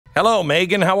Hello,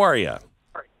 Megyn. How are you?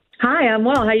 Hi, I'm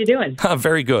well. How you doing?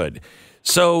 Very good.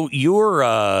 So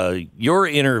your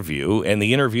interview and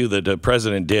the interview that the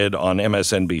president did on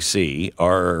MSNBC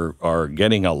are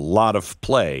getting a lot of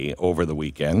play over the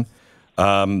weekend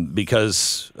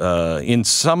because in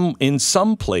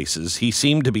some places he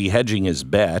seemed to be hedging his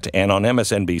bet, and on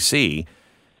MSNBC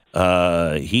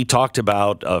he talked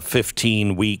about a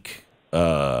 15-week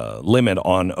limit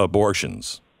on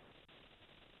abortions.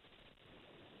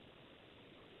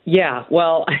 Yeah,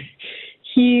 well,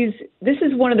 this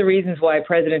is one of the reasons why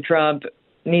President Trump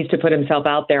needs to put himself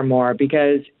out there more,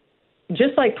 because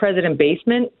just like President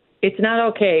Basement, it's not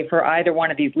okay for either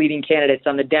one of these leading candidates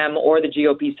on the Dem or the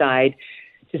GOP side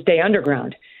to stay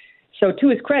underground. So to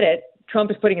his credit,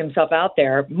 Trump is putting himself out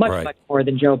there much more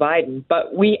than Joe Biden,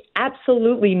 but we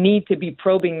absolutely need to be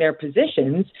probing their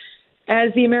positions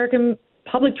as the American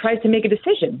public tries to make a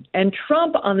decision. And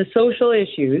Trump on the social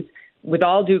issues, with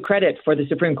all due credit for the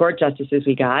Supreme Court justices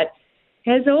we got,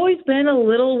 has always been a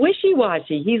little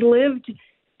wishy-washy. He's lived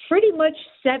pretty much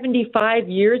 75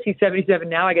 years. He's 77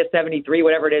 now, I guess 73,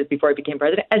 whatever it is, before he became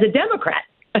president, as a Democrat.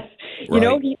 You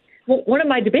know, one of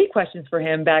my debate questions for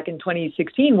him back in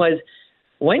 2016 was,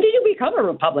 when did you become a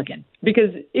Republican? Because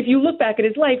if you look back at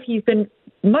his life, he's been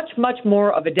much, much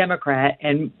more of a Democrat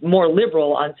and more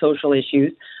liberal on social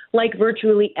issues, like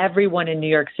virtually everyone in New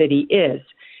York City is.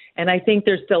 And I think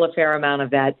there's still a fair amount of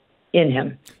that in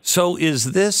him. So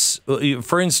is this,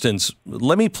 for instance,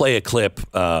 let me play a clip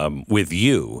with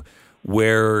you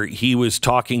where he was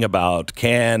talking about,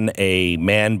 can a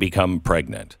man become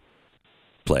pregnant?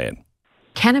 Play it.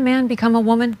 Can a man become a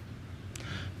woman?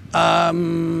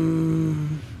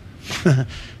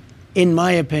 In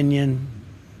my opinion,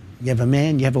 you have a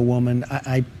man, you have a woman.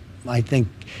 I think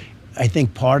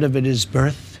part of it is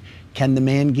birth. Can the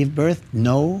man give birth?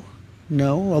 No,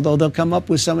 although they'll come up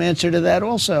with some answer to that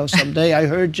also someday. I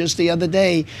heard just the other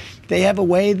day they have a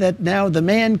way that now the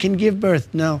man can give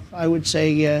birth. No, I would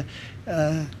say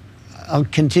I'll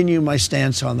continue my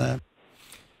stance on that.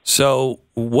 So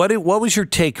what was your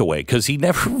takeaway? Because he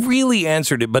never really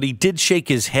answered it, but he did shake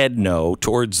his head no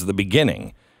towards the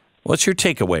beginning. What's your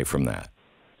takeaway from that?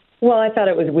 Well, I thought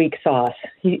it was weak sauce.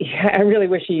 I really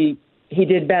wish he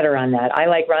did better on that. I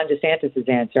like Ron DeSantis'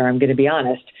 answer, I'm going to be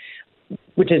honest,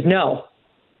 which is no.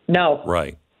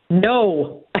 Right.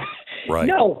 No. Right.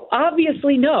 No.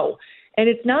 Obviously no. And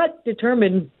it's not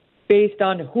determined based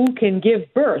on who can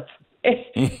give birth.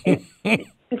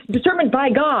 It's determined by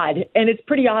God, and it's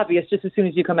pretty obvious just as soon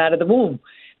as you come out of the womb.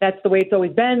 That's the way it's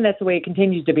always been. That's the way it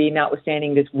continues to be,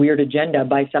 notwithstanding this weird agenda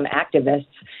by some activists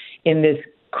in this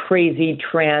crazy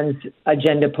trans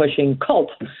agenda-pushing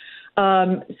cult.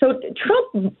 So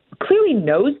Trump clearly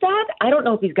knows that. I don't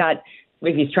know if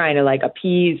he's trying to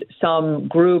appease some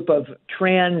group of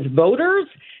trans voters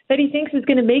that he thinks is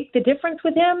going to make the difference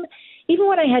with him. Even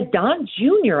when I had Don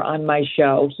Jr. on my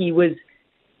show, he was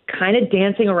kind of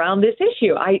dancing around this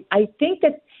issue. I think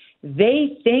that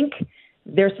they think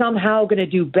they're somehow going to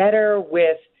do better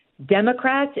with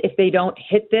Democrats if they don't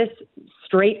hit this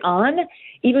straight on,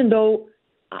 even though,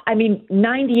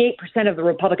 98% of the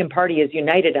Republican Party is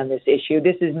united on this issue.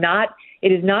 It is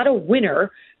not a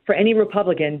winner for any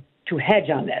Republican to hedge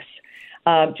on this.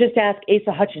 Just ask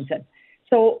Asa Hutchinson.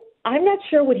 So I'm not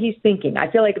sure what he's thinking. I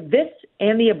feel like this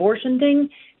and the abortion thing,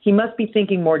 he must be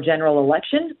thinking more general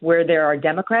election, where there are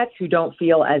Democrats who don't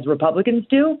feel as Republicans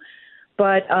do.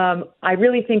 But I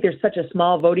really think there's such a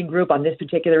small voting group on this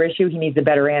particular issue. He needs a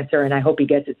better answer, and I hope he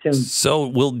gets it soon.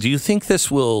 So, do you think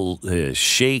this will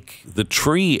shake the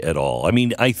tree at all?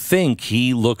 I think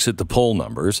he looks at the poll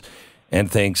numbers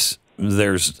and thinks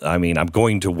I'm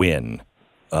going to win.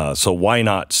 So why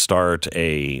not start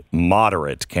a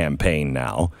moderate campaign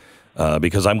now?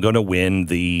 Because I'm going to win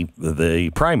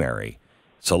the primary.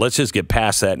 So let's just get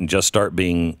past that and just start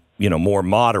being, more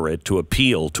moderate to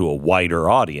appeal to a wider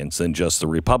audience than just the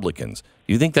Republicans.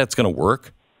 Do you think that's going to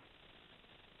work?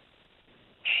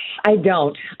 I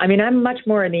don't. I'm much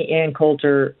more in the Ann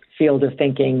Coulter field of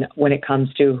thinking when it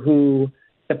comes to who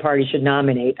the party should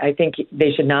nominate. I think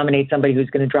they should nominate somebody who's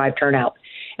going to drive turnout.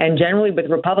 And generally with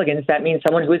Republicans, that means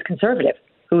someone who is conservative,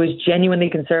 who is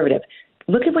genuinely conservative.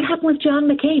 Look at what happened with John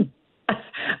McCain.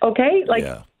 Okay?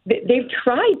 They've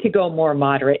tried to go more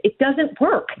moderate. It doesn't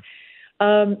work.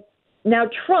 Now,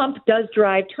 Trump does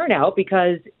drive turnout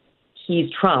because he's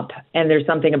Trump, and there's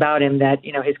something about him that,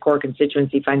 his core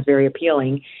constituency finds very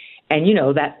appealing. And,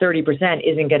 that 30%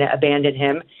 isn't going to abandon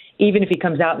him, even if he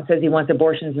comes out and says he wants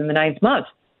abortions in the 9th month.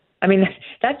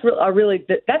 That's really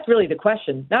the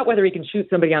question, not whether he can shoot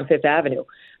somebody on Fifth Avenue.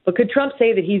 But could Trump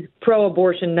say that he's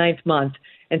pro-abortion 9th month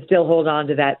and still hold on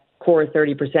to that core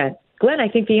 30%? Glenn, I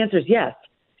think the answer is yes.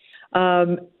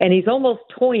 And he's almost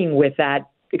toying with that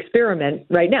experiment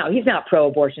right now. He's not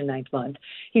pro-abortion ninth month.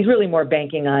 He's really more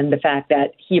banking on the fact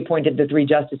that he appointed the 3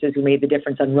 justices who made the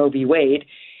difference on Roe v. Wade,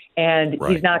 and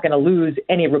he's not going to lose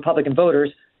any Republican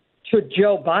voters to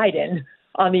Joe Biden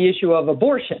on the issue of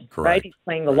abortion, right? He's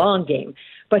playing the long game.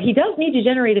 But he does need to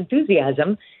generate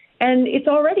enthusiasm, and it's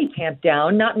already tamped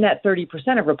down, not in that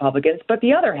 30% of Republicans, but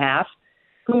the other half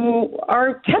who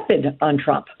are tepid on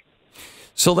Trump.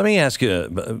 So let me ask you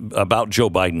about Joe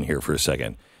Biden here for a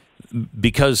second,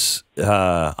 because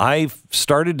I've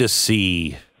started to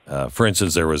see, for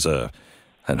instance, there was an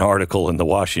article in the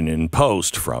Washington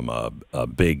Post from a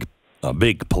big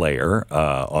player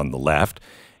on the left,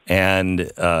 and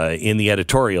in the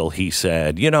editorial he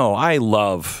said, I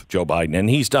love Joe Biden and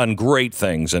he's done great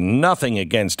things and nothing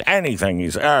against anything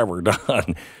he's ever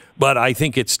done, but I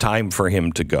think it's time for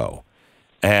him to go.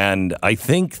 And I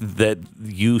think that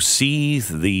you see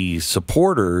the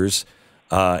supporters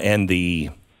and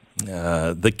the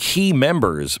key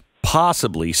members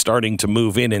possibly starting to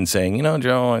move in and saying,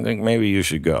 Joe, I think maybe you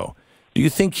should go. Do you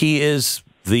think he is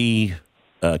the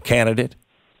candidate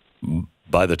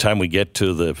by the time we get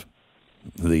to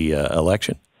the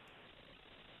election?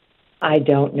 I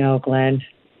don't know, Glenn.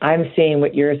 I'm seeing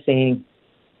what you're seeing.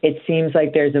 It seems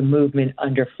like there's a movement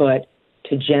underfoot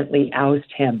to gently oust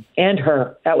him and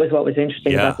her. That was what was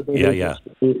interesting about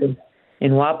the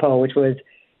in WAPO, which was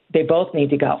they both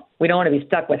need to go. We don't want to be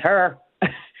stuck with her.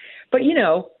 But,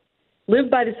 live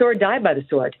by the sword, die by the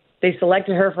sword. They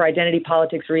selected her for identity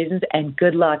politics reasons, and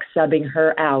good luck subbing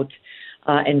her out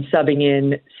and subbing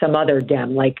in some other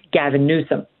Dem like Gavin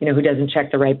Newsom, who doesn't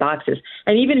check the right boxes.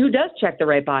 And even who does check the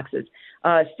right boxes.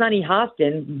 Sonny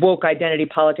Hostin, woke identity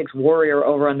politics warrior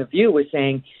over on The View, was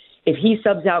saying, if he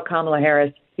subs out Kamala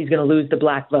Harris, he's going to lose the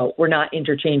black vote. We're not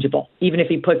interchangeable, even if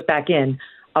he puts back in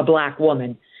a black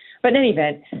woman. But in any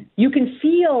event, you can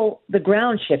feel the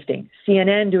ground shifting.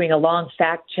 CNN doing a long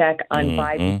fact check on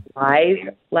Biden's lies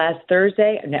last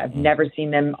Thursday. I've never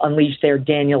seen them unleash their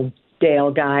Daniel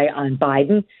Dale guy on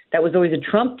Biden. That was always a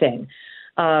Trump thing.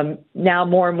 Now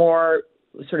more and more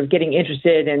sort of getting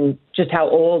interested in just how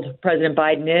old President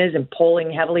Biden is and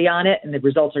polling heavily on it, and the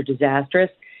results are disastrous.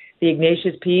 The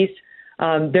Ignatius piece,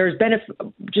 there's been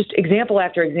just example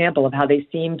after example of how they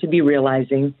seem to be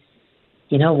realizing,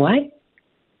 you know what?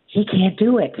 He can't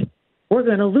do it. We're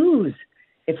going to lose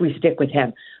if we stick with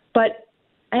him. But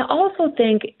I also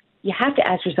think you have to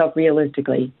ask yourself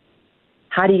realistically,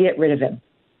 how do you get rid of him?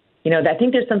 I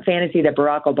think there's some fantasy that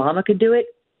Barack Obama could do it.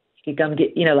 He could come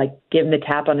get, give him the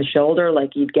tap on the shoulder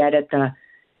like you'd get at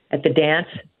the dance.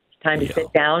 It's time to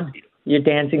sit down. Your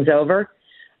dancing's over.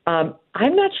 I'm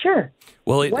not sure.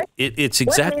 Well, it's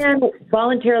exactly. What man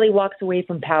voluntarily walks away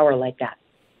from power like that?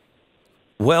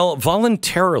 Well,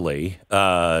 voluntarily,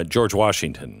 George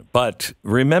Washington. But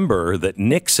remember that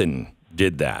Nixon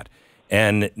did that.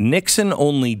 And Nixon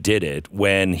only did it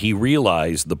when he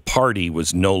realized the party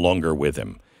was no longer with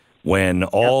him, when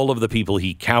all of the people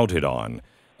he counted on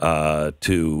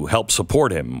to help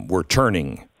support him were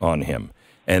turning on him.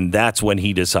 And that's when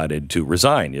he decided to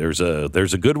resign. There's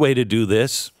a good way to do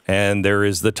this, and there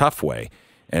is the tough way.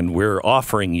 And we're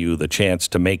offering you the chance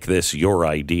to make this your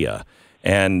idea.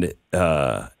 And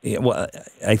I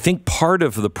think part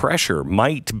of the pressure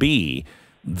might be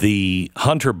the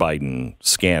Hunter Biden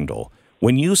scandal.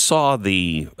 When you saw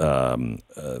the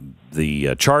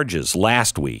charges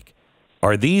last week,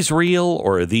 are these real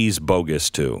or are these bogus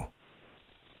too?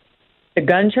 The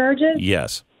gun charges?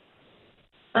 Yes.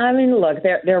 I mean, look,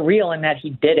 they're real in that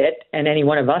he did it, and any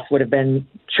one of us would have been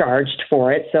charged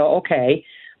for it. So, okay.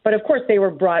 But of course, they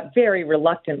were brought very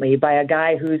reluctantly by a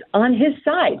guy who's on his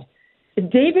side.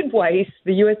 David Weiss,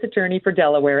 the U.S. Attorney for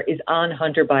Delaware, is on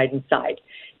Hunter Biden's side.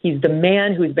 He's the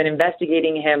man who's been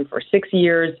investigating him for 6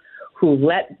 years, who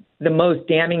let the most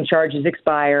damning charges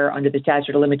expire under the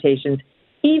statute of limitations,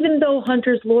 even though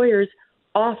Hunter's lawyers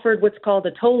offered what's called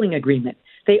a tolling agreement.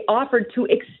 They offered to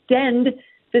extend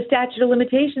the statute of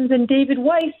limitations, and David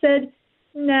Weiss said,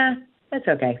 nah, that's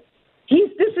okay.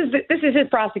 This is his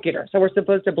prosecutor, so we're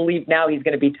supposed to believe now he's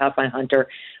going to be tough on Hunter.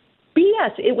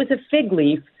 BS. It was a fig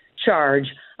leaf charge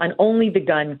on only the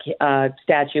gun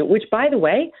statute, which, by the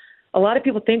way, a lot of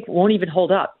people think won't even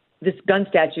hold up. This gun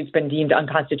statute's been deemed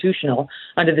unconstitutional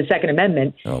under the Second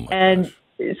Amendment. And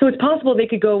so it's possible they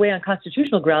could go away on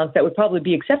constitutional grounds that would probably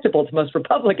be acceptable to most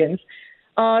Republicans.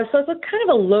 So it's a kind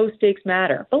of a low-stakes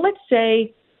matter. But let's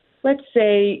say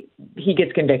he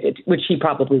gets convicted, which he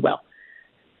probably will.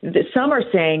 Some are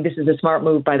saying this is a smart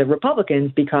move by the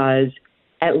Republicans because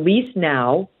at least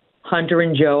now Hunter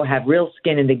and Joe have real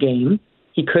skin in the game.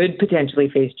 He could potentially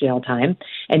face jail time.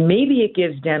 And maybe it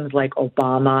gives Dems like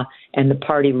Obama and the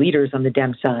party leaders on the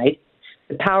Dem side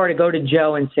the power to go to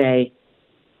Joe and say,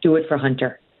 do it for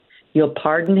Hunter. You'll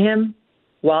pardon him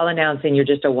while announcing you're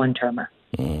just a one-termer.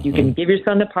 Mm-hmm. You can give your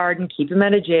son the pardon, keep him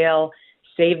out of jail,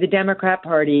 save the Democrat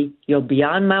Party. You'll be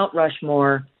on Mount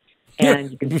Rushmore,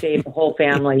 and you can save the whole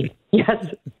family.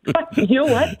 Yes. You know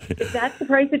what? If that's the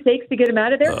price it takes to get him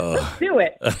out of there, let's do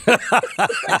it.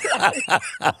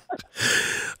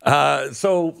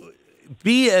 So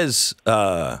be as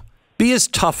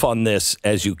tough on this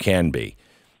as you can be.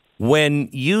 When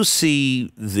you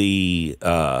see the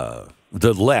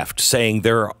left saying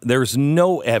there's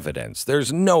no evidence,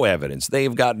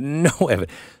 they've got no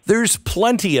evidence. There's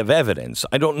plenty of evidence.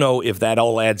 I don't know if that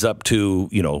all adds up to,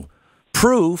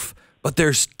 proof, but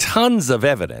there's tons of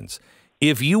evidence.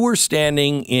 If you were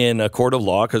standing in a court of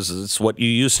law, because it's what you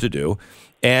used to do,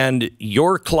 and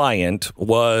your client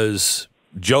was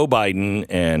Joe Biden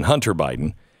and Hunter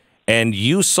Biden, and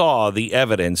you saw the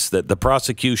evidence that the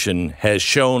prosecution has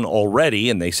shown already,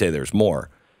 and they say there's more,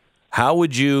 how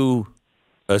would you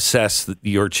assess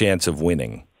your chance of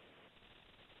winning?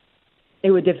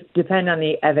 It would depend on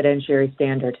the evidentiary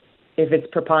standard. If it's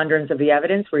preponderance of the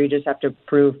evidence, where you just have to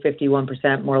prove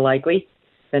 51% more likely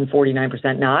than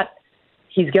 49% not,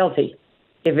 he's guilty.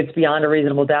 If it's beyond a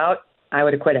reasonable doubt, I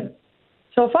would acquit him.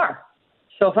 So far.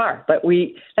 But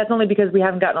that's only because we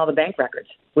haven't gotten all the bank records,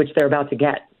 which they're about to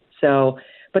get. So,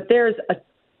 but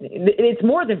it's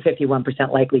more than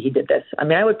 51% likely he did this. I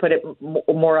mean, I would put it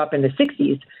more up in the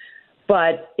 60s.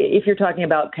 But if you're talking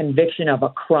about conviction of a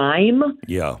crime,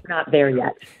 we're not there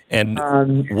yet. And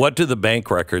what do the bank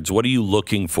records, what are you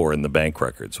looking for in the bank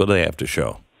records? What do they have to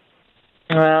show?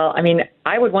 Well, I mean,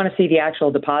 I would want to see the actual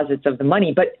deposits of the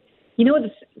money, but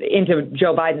into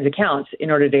Joe Biden's accounts in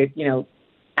order to,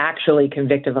 actually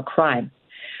convict of a crime.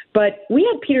 But we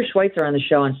had Peter Schweitzer on the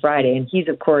show on Friday, and he's,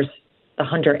 of course, the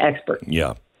Hunter expert.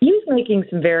 Yeah. He was making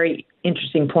some very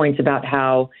interesting points about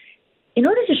how in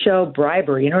order to show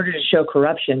bribery, in order to show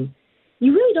corruption,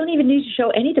 you really don't even need to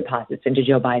show any deposits into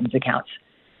Joe Biden's accounts.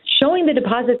 Showing the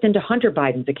deposits into Hunter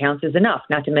Biden's accounts is enough,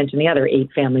 not to mention the other 8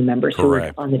 family members who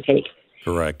are on the take.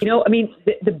 Correct.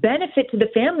 The benefit to the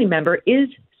family member is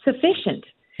sufficient.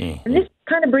 Mm-hmm. And this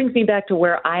kind of brings me back to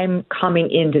where I'm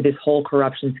coming into this whole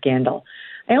corruption scandal.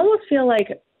 I almost feel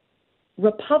like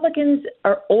Republicans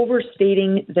are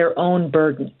overstating their own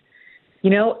burden.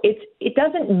 It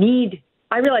doesn't need,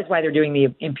 I realize why they're doing the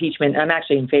impeachment. I'm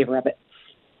actually in favor of it.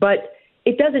 But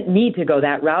it doesn't need to go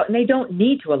that route, and they don't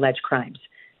need to allege crimes.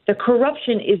 The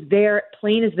corruption is there,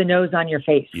 plain as the nose on your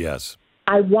face. Yes.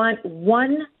 I want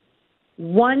one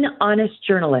honest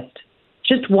journalist,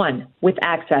 just one, with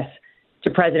access to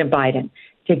President Biden,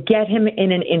 to get him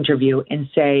in an interview and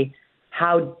say,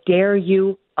 how dare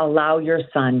you allow your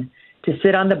son to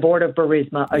sit on the board of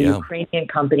Burisma, a Ukrainian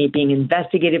company being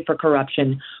investigated for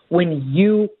corruption, when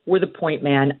you were the point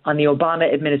man on the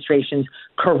Obama administration's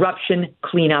corruption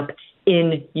cleanup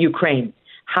in Ukraine.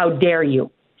 How dare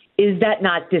you? Is that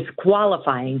not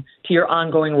disqualifying to your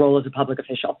ongoing role as a public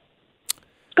official?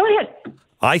 Go ahead.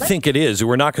 I think it is.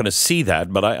 We're not going to see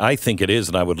that, but I think it is,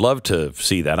 and I would love to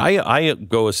see that. I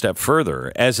go a step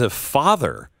further. As a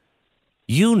father,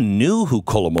 you knew who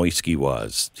Kolomoisky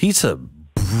was. He's a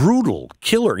brutal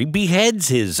killer. He beheads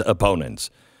his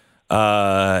opponents.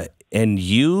 And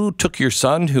you took your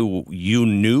son, who you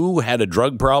knew had a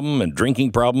drug problem and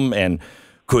drinking problem and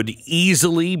could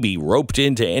easily be roped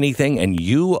into anything, and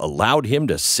you allowed him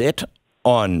to sit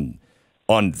on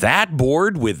that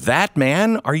board with that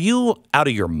man? Are you out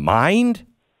of your mind?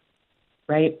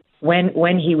 Right.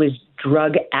 When he was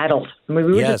drug-addled. I mean,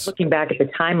 we were just looking back at the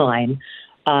timeline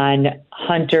on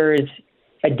Hunter's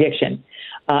addiction.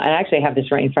 I actually have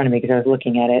this right in front of me because I was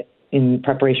looking at it in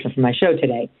preparation for my show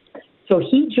today. So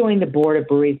he joined the board of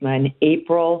Burisma in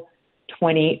April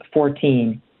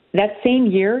 2014. That same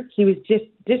year, he was just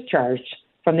discharged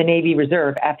from the Navy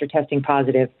Reserve after testing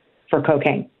positive for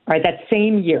cocaine. All right, that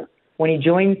same year when he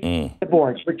joined the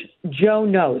board, which Joe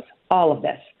knows all of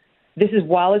this. This is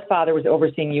while his father was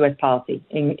overseeing U.S. policy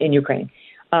in Ukraine.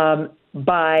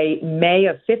 By May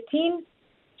of 15,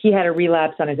 he had a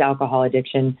relapse on his alcohol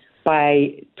addiction.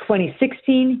 By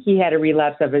 2016, he had a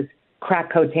relapse of his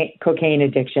crack cocaine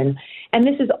addiction. And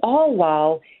this is all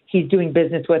while he's doing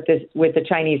business with the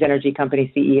Chinese energy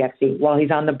company CEFC, while he's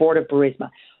on the board of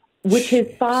Burisma, which his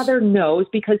father knows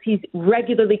because he's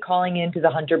regularly calling into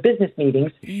the Hunter business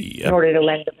meetings in order to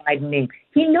lend the Biden name.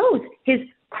 He knows his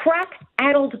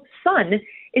crack-addled son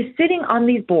is sitting on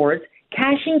these boards,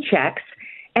 cashing checks,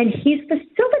 and he's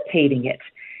facilitating it.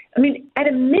 I mean, at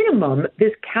a minimum,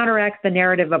 this counteracts the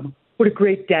narrative of what a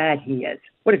great dad he is.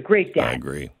 What a great dad.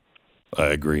 I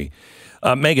agree.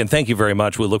 Megyn, thank you very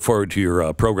much. We look forward to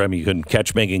your program. You can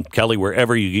catch Megyn Kelly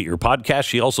wherever you get your podcast.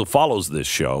 She also follows this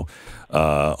show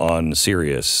on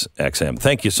Sirius XM.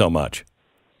 Thank you so much.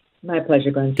 My pleasure,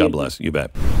 Glenn. God bless. You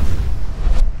bet.